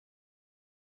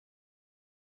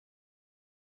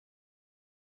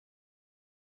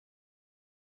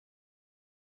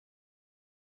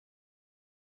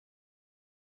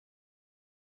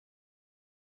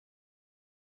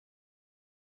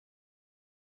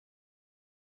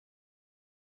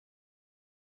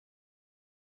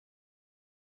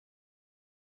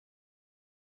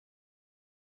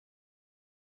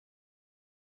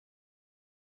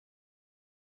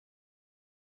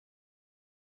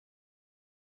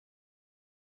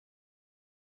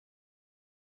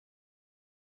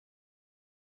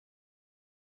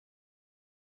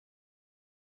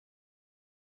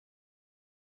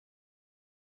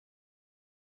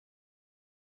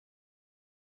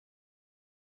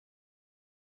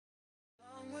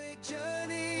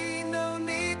Journey, no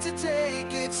need to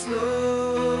take it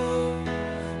slow.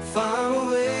 Far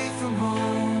away from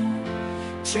home,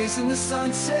 chasing the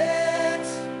sunset,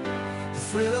 the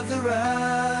thrill of the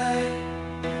ride,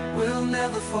 we'll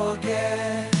never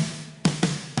forget.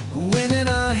 Wind in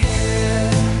our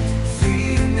hair,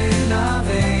 freedom in our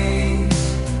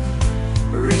veins,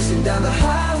 racing down the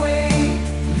highway,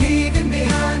 leaving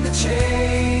behind the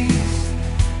chains.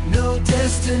 No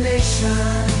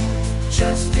destination,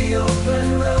 just the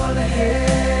open road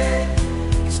ahead,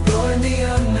 exploring the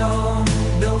unknown,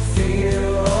 no fear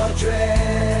or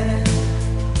dread.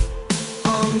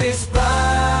 On this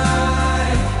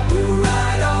bike, we'll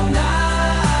ride all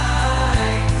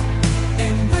night,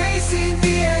 embracing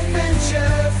the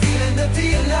adventure, feeling the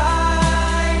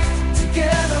delight.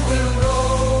 Together we'll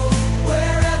roll,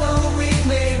 wherever we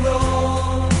may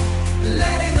roam,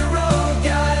 letting the road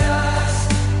guide us,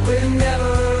 we're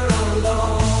never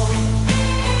alone.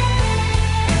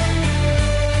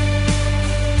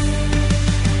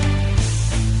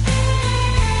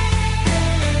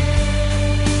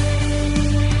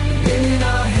 In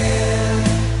our hair,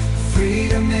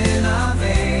 freedom in our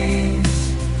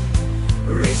veins,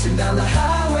 racing down the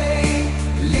highway,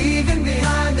 leaving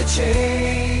behind the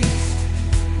chains.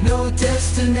 No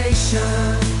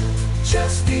destination,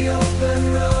 just the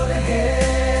open road ahead.